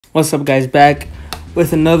What's up, guys? Back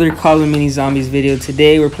with another Call of Mini Zombies video.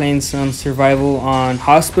 Today we're playing some survival on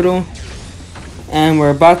Hospital, and we're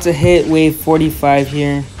about to hit wave 45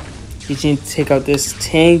 here. You need to take out this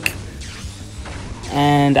tank,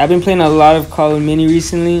 and I've been playing a lot of Call of Mini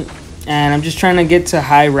recently, and I'm just trying to get to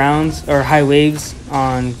high rounds or high waves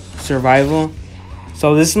on survival.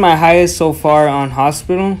 So this is my highest so far on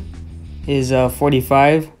Hospital, is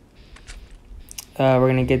 45. We're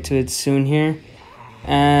gonna get to it soon here.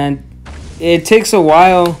 And it takes a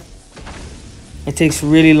while. It takes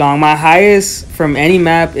really long. My highest from any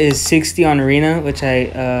map is 60 on Arena, which I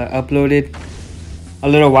uploaded a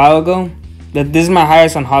little while ago. This is my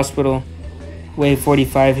highest on Hospital, wave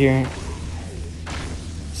 45 here.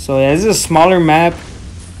 So yeah, this is a smaller map,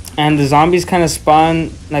 and the zombies kind of spawn,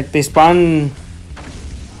 like they spawn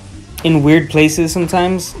in weird places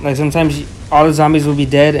sometimes. Like sometimes all the zombies will be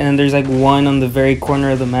dead, and then there's like one on the very corner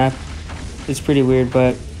of the map. It's pretty weird,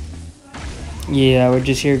 but yeah, we're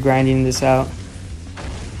just here grinding this out.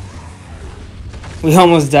 We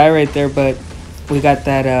almost die right there, but we got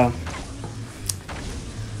that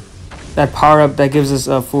that power up that gives us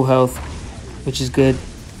full health, which is good.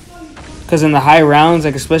 Because in the high rounds,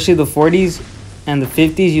 like especially the 40s and the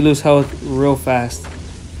 50s, you lose health real fast.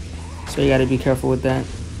 So you got to be careful with that.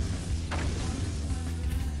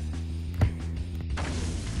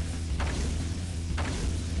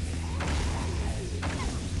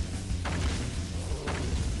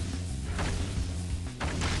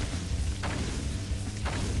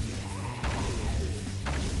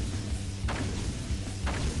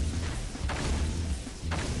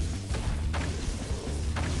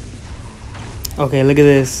 Okay, look at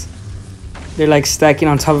this. They're like stacking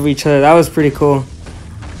on top of each other. That was pretty cool.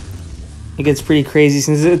 It gets pretty crazy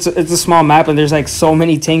since it's a small map and there's like so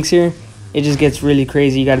many tanks here. It just gets really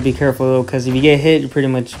crazy. You got to be careful though, because if you get hit, you're pretty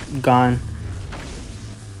much gone.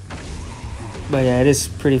 But yeah, it is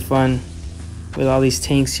pretty fun with all these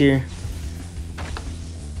tanks here.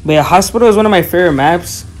 But yeah, Hospital is one of my favorite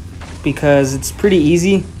maps because it's pretty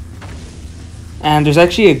easy. And there's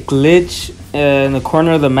actually a glitch in the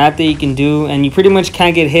corner of the map that you can do, and you pretty much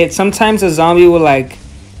can't get hit. Sometimes a zombie will like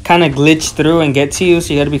kind of glitch through and get to you,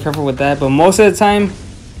 so you got to be careful with that. But most of the time,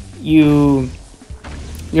 you're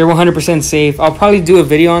 100% safe. I'll probably do a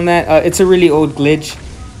video on that. It's a really old glitch,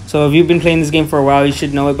 so if you've been playing this game for a while, you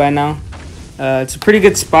should know it by now. It's a pretty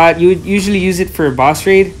good spot. You would usually use it for a boss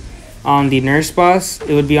raid on the nurse boss.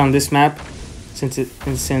 It would be on this map since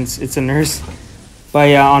it's a nurse. But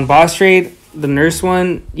yeah, on boss raid, the nurse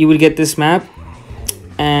one, you would get this map,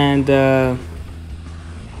 and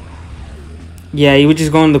yeah, you would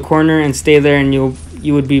just go in the corner and stay there, and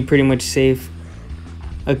you would be pretty much safe.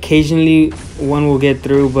 Occasionally one will get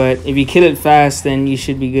through, but if you kill it fast, then you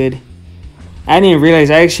should be good. I didn't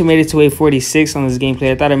realize I actually made it to wave 46 on this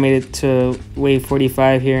gameplay. I thought I made it to wave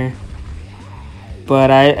 45 here, but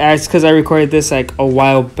it's because I recorded this like a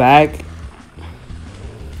while back.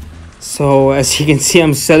 So as you can see,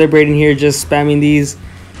 I'm celebrating here, just spamming these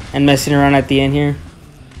and messing around at the end here.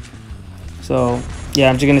 So yeah,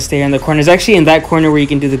 I'm just gonna stay here in the corner. It's actually in that corner where you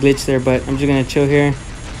can do the glitch there, but I'm just gonna chill here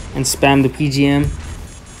and spam the PGM,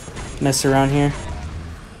 mess around here,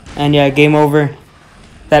 and yeah, game over.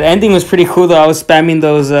 That ending was pretty cool though. I was spamming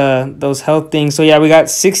those health things. So yeah, we got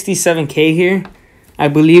 67k here, I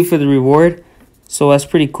believe, for the reward. So that's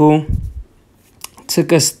pretty cool.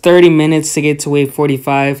 Took us 30 minutes to get to wave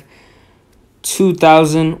 45.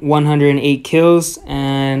 2,108 kills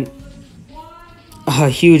and a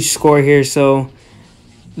huge score here. So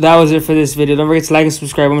that was it for this video. Don't forget to like and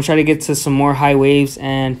subscribe. I'm gonna try to get to some more high waves,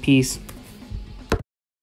 and peace.